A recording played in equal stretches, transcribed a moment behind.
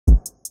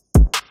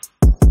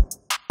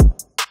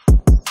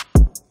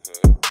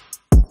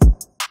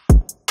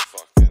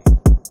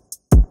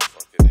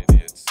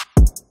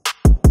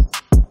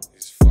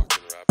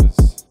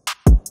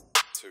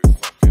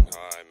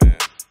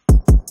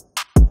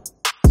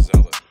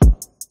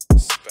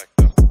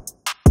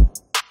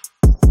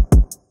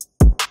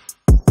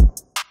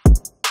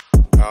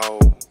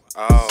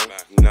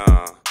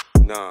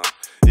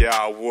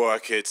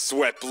work it.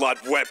 Sweat blood,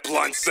 wet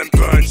blunts and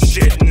burn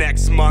shit.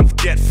 Next month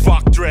get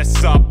fucked,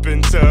 dress up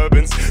in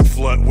turbans.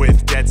 Flirt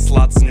with dead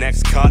sluts,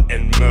 next cut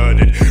and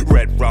murdered.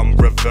 Red rum,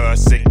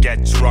 reverse it,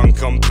 get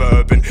drunk on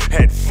bourbon.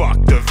 Head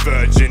fucked a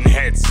virgin,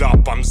 heads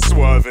up I'm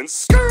swerving.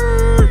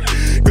 Skirt,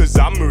 cause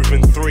I'm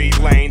moving 3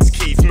 lanes.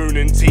 Keith Moon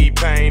and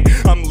T-Pain,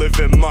 I'm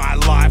living my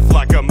life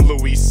like I'm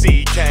Louis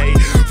C.K.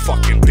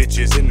 Fucking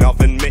bitches in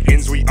oven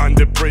mittens, we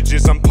under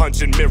bridges. I'm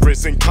punching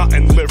mirrors and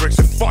cutting lyrics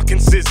with fucking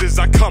scissors.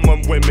 I come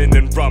on women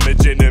and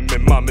rummaging them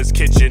in mama's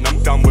kitchen.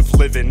 I'm done with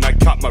living, I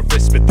cut my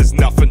wrist but there's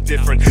nothing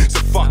different. So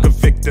fuck a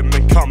victim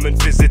and come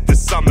and visit the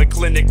summer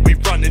clinic. We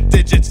running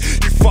digits,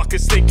 you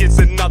fuckers think it's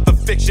another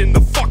fiction.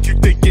 The fuck you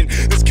thinking?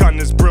 This cunt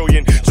is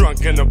brilliant,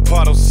 drunk in a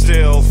puddle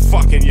still,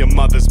 fucking your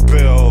mother's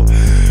bill.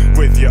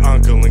 With your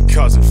uncle and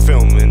cousin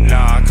filming,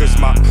 nah, cause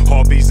my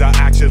hobbies are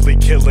actually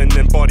killing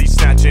and body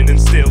snatching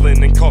and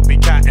stealing and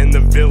copycatting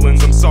the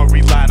villains. I'm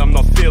sorry lad, I'm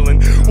not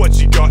feeling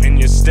what you got in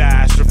your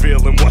stash,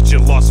 revealing what you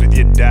lost with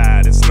your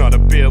dad. It's not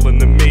appealing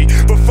to me,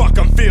 but fuck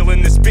I'm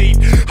feeling this beat.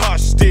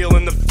 Hush,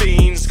 stealing the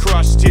fiends,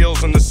 crushed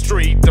heels on the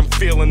street. I'm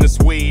feeling this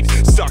weed,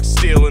 stuck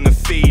stealing the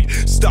feed,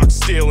 stuck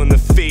stealing the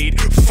feed.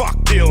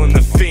 Fuck dealing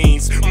the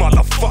fiends,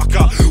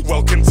 motherfucker.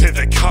 Welcome to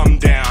the come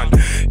down.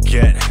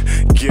 Get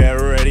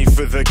ready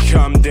for the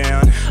come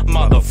down,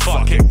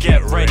 motherfucker.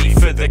 Get ready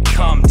for the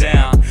come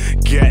down.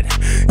 Get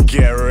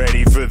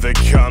ready for the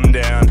come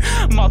down,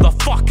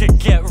 motherfucker.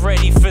 Get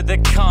ready for the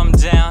come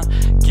down.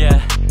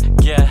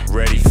 Get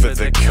ready for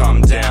the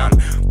come down.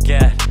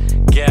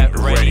 Get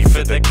ready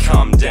for the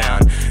come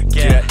down.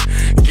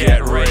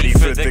 Get ready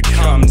for the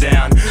come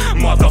down,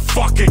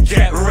 motherfucker.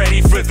 Get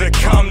ready for the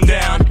come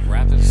down.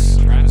 Rappers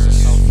are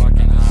so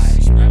fucking high.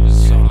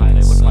 Rappers are so high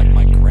they look like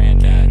my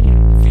granddad.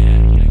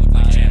 They look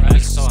like rappers are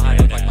so high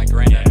they look like my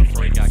granddad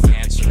before he got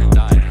cancer and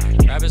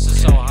died. Rappers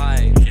are so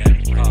high.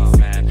 Oh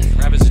man,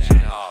 rappers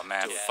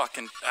are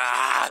fucking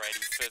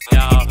yo.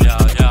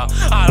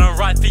 I don't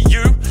write for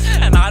you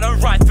and I don't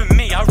write for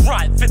me. I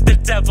write for the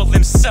devil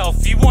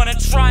himself. You wanna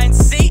try and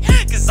see?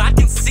 Cause I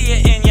can see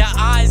it in your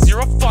eyes.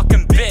 You're a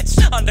fucking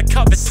bitch,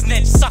 undercover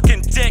snitch,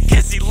 sucking dick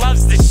cause he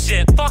loves this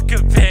shit. Fuck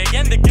a pig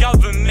and the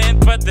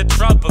government, but the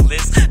trouble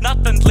is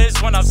nothing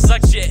lives when I've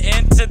sucked you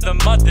into the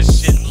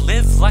mothership.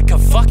 Live like a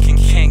fucking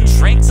king,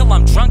 drink till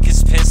I'm drunk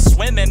as piss,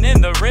 swimming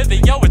in the river,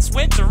 yo it's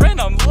winter and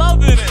I'm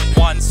loving it.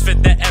 1's for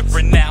the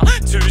ever now,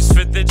 2's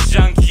for the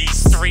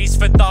junkies, 3's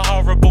for the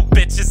horrible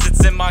bitches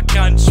that's in my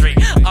country.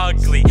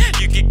 Ugly,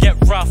 you could get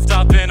roughed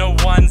up in a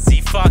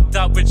onesie, fucked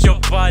up with your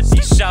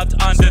budgie,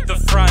 shoved under the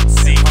front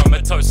seat.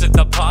 Comatose at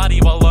the party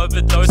while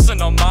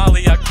overdosing on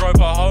Molly. I grope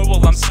a hoe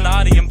while I'm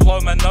snotty and blow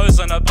my nose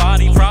on her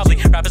body. Probably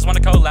rappers wanna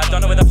collab,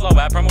 don't know where the flow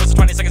at. Promo was a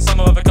 20-second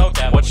summer of a coke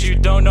ad. What you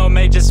don't know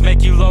may just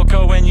make you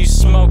loco when you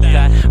smoke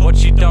that.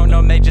 What you don't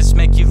know may just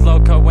make you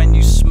loco when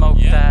you smoke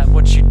that.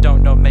 What you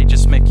don't know may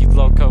just make you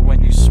loco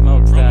when you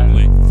smoke that.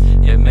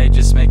 It may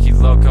just make you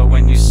loco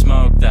when you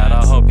smoke that.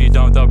 I hope you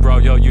don't though bro,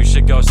 yo you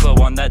should go slow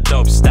on that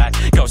dope stack.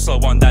 Go slow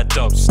on that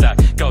dope stack.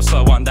 Go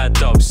slow on that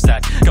dope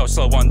stack. Go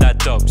slow on that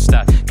dope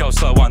stack. Go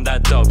slow on that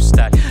dope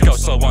stack. Go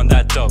slow on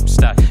that dope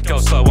stack. Go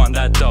slow on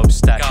that dope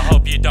stack. I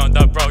hope you don't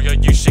though bro, yo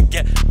you should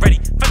get ready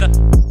for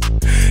the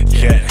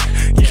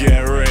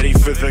Get ready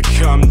for the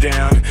come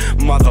down,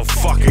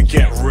 motherfucker.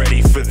 Get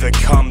ready for the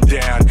come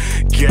down.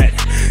 Get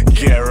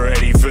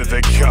ready for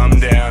the come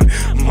down,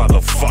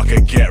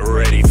 motherfucker. Get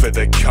ready for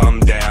the come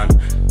down.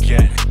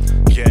 Get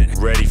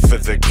ready for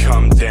the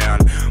come down,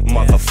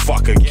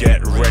 motherfucker.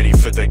 Get ready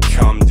for the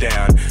come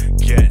down.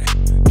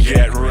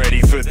 Get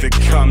ready for the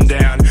come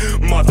down,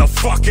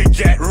 motherfucker.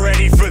 Get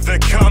ready for the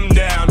come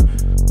down.